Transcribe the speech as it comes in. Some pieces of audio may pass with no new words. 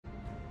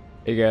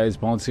Hey guys,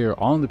 Bonds here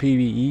on the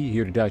PvE,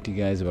 here to talk to you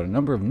guys about a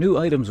number of new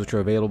items which are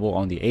available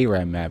on the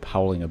ARAM map,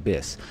 Howling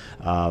Abyss.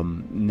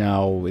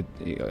 Obviously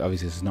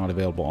this is not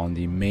available on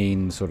the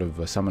main sort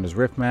of Summoner's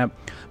Rift map,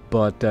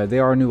 but they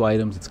are new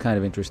items. It's kind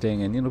of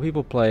interesting, and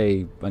people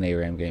play an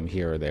ARAM game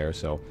here or there,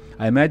 so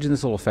I imagine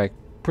this will affect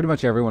pretty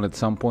much everyone at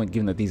some point,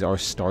 given that these are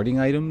starting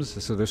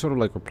items, so they're sort of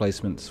like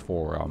replacements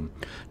for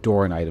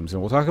Doran items.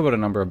 And we'll talk about a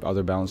number of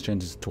other balance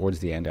changes towards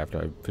the end after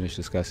I finish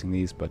discussing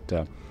these,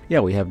 but yeah,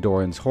 we have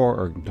Doran's Horn,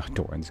 or not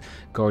Doran's,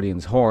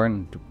 Guardian's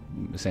Horn,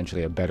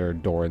 essentially a better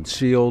Doran's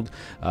Shield.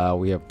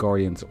 We have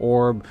Guardian's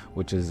Orb,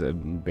 which is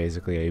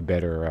basically a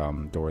better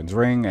Doran's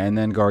Ring, and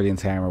then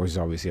Guardian's Hammer, which is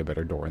obviously a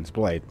better Doran's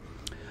Blade.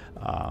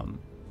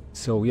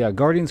 So yeah,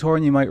 Guardian's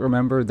Horn, you might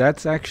remember,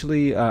 that's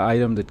actually an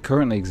item that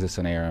currently exists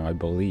in ARAM, I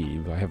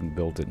believe. I haven't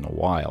built it in a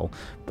while,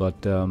 but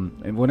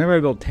whenever I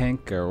built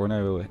tank, or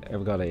whenever I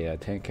ever got a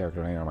tank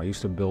character in ARAM, I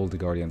used to build the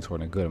Guardian's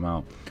Horn a good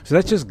amount. So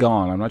that's just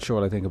gone. I'm not sure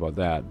what I think about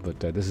that, but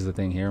this is the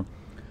thing here.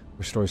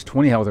 Restores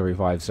 20 health every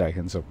 5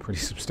 seconds, so pretty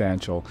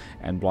substantial,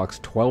 and blocks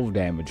 12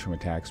 damage from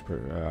attacks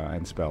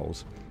and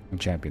spells and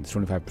champions.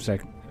 25%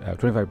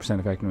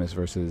 effectiveness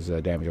versus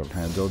damage over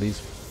time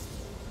abilities.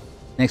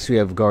 Next we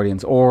have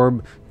Guardian's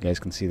Orb. You guys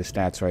can see the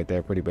stats right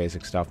there, pretty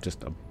basic stuff,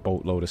 just a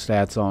boatload of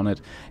stats on it.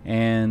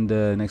 And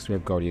next we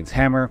have Guardian's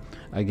Hammer.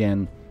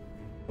 Again,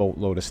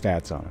 boatload of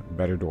stats on it,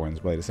 better Doran's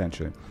Blade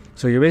essentially.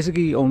 So you're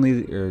basically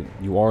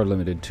you are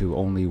limited to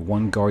only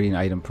one Guardian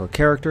item per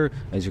character,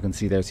 as you can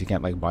see there, so you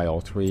can't like buy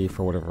all 3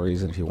 for whatever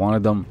reason if you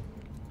wanted them.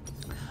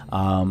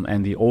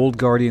 And the old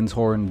Guardian's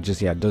Horn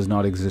just, does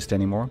not exist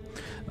anymore.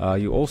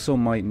 You also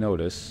might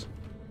notice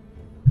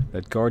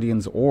that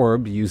Guardian's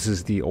Orb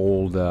uses the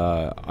old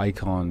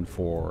icon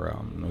for,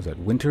 was that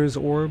Winter's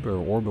Orb, or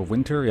Orb of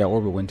Winter? Yeah,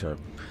 Orb of Winter.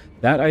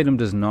 That item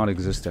does not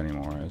exist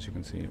anymore, as you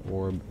can see.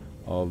 Orb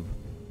of,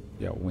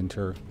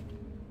 Winter.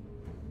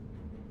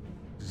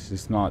 It's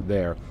just not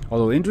there.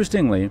 Although,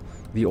 interestingly,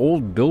 the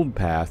old build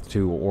path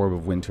to Orb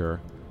of Winter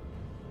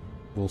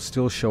will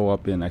still show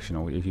up in, actually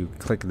no, if you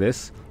click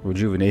this,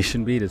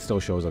 Rejuvenation Bead, it still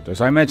shows up there.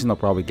 So I imagine they'll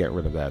probably get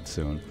rid of that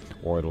soon,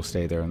 or it'll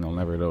stay there and they'll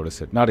never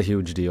notice it. Not a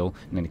huge deal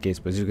in any case,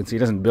 but as you can see, it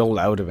doesn't build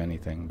out of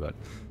anything, but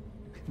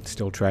it's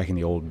still tracking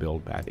the old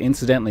build path.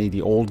 Incidentally,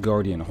 the old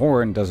Guardian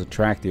Horn doesn't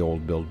track the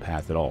old build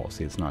path at all.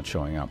 See, it's not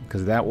showing up,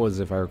 because that was,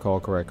 if I recall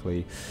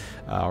correctly,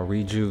 a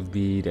Rejuve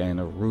Bead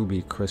and a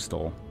Ruby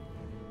Crystal.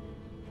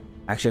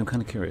 Actually, I'm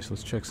kind of curious.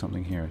 Let's check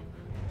something here.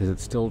 Does it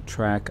still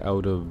track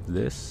out of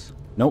this?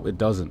 Nope, it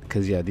doesn't,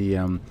 because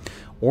the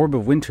Orb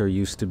of Winter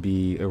used to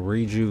be a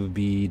Rejuve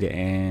Bead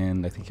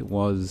and I think it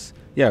was,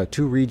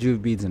 2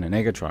 Rejuve Beads and a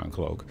Negatron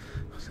Cloak.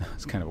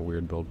 It's kind of a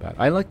weird build path.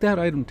 I like that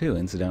item too,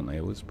 incidentally.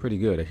 It was pretty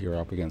good if you're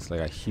up against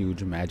like a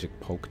huge magic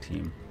poke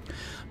team.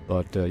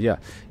 But yeah,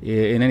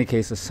 in any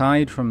case,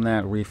 aside from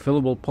that,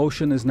 refillable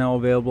potion is now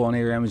available on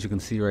ARAM, as you can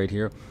see right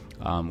here.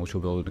 Which will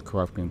build a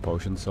corrupt green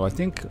potion. So I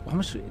think, how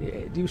much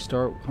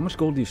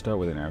gold do you start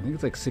with in there? I think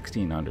it's like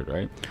 1,600,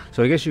 right?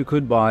 So I guess you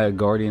could buy a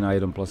Guardian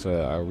item plus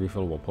a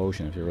refillable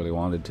potion if you really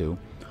wanted to.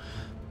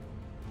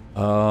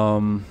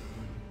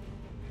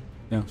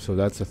 Yeah, so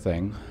that's the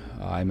thing.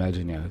 I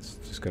imagine, it's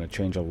just going to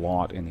change a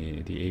lot in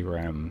the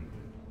ARAM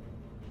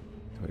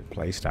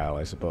play style,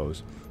 I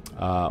suppose.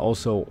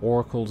 Also,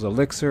 Oracle's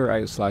Elixir /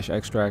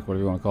 Extract,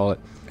 whatever you want to call it.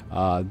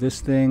 This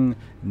thing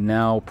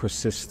now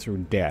persists through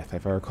death.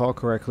 If I recall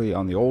correctly,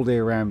 on the old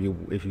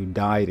ARAM, if you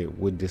died, it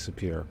would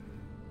disappear.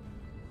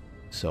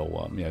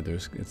 So,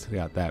 it's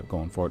got that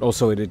going for it.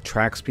 Also, it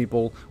tracks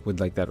people with,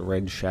 like, that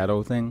red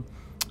shadow thing,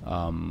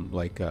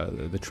 like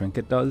the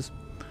trinket does.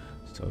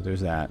 So,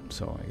 there's that.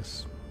 So, I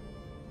guess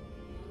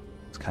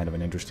it's kind of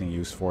an interesting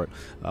use for it.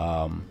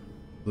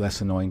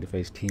 Less annoying to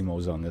face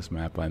Teemos on this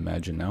map, I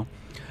imagine now.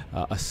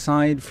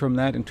 Aside from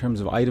that, in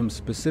terms of items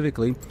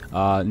specifically,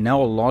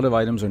 now a lot of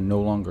items are no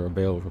longer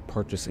available for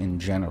purchase in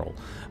general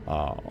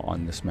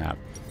on this map.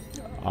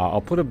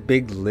 I'll put a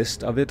big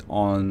list of it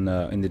on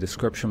in the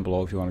description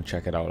below if you want to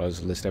check it out. I'll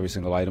just list every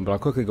single item, but I'll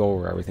quickly go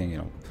over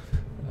everything,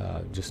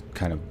 just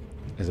kind of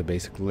as a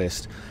basic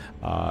list.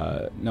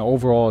 Now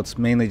overall, it's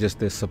mainly just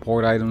the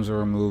support items are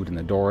removed and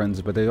the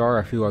Dorans, but there are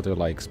a few other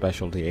like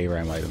specialty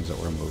ARAM items that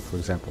were removed. For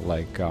example,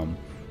 like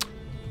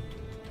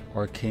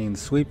Arcane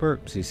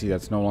Sweeper, so you see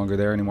that's no longer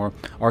there anymore.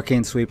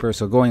 Arcane Sweeper,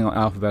 so going in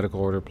alphabetical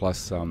order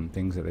plus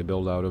things that they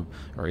build out of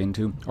or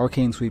into.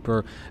 Arcane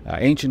Sweeper,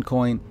 Ancient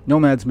Coin,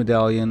 Nomad's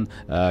Medallion,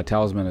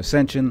 Talisman of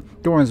Ascension,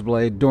 Doran's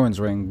Blade,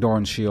 Doran's Ring,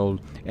 Doran's Shield,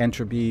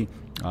 Entropy,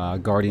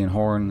 Guardian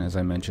Horn, as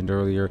I mentioned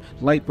earlier,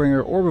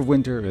 Lightbringer, Orb of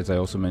Winter, as I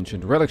also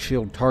mentioned, Relic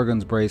Shield,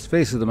 Targon's Brace,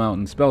 Face of the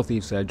Mountain,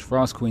 Spellthief's Edge,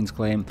 Frost Queen's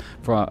Claim,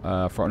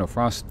 Fang,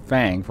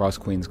 Frost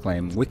Queen's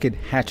Claim, Wicked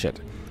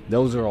Hatchet.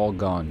 Those are all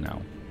gone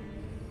now.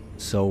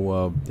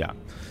 So,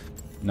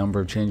 number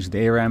of changes to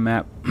the ARAM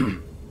map.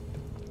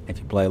 If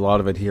you play a lot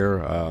of it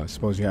here, I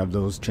suppose you have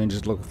those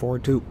changes to look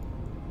forward to.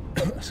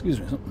 Excuse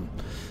me.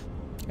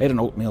 I ate an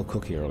oatmeal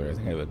cookie earlier. I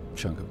think I have a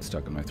chunk of it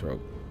stuck in my throat.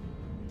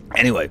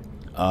 Anyway,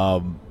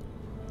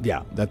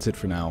 that's it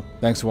for now.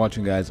 Thanks for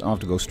watching, guys. I'll have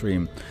to go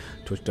stream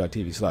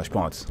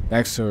twitch.tv/Ponce.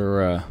 Thanks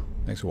for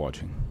Thanks for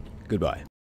watching. Goodbye.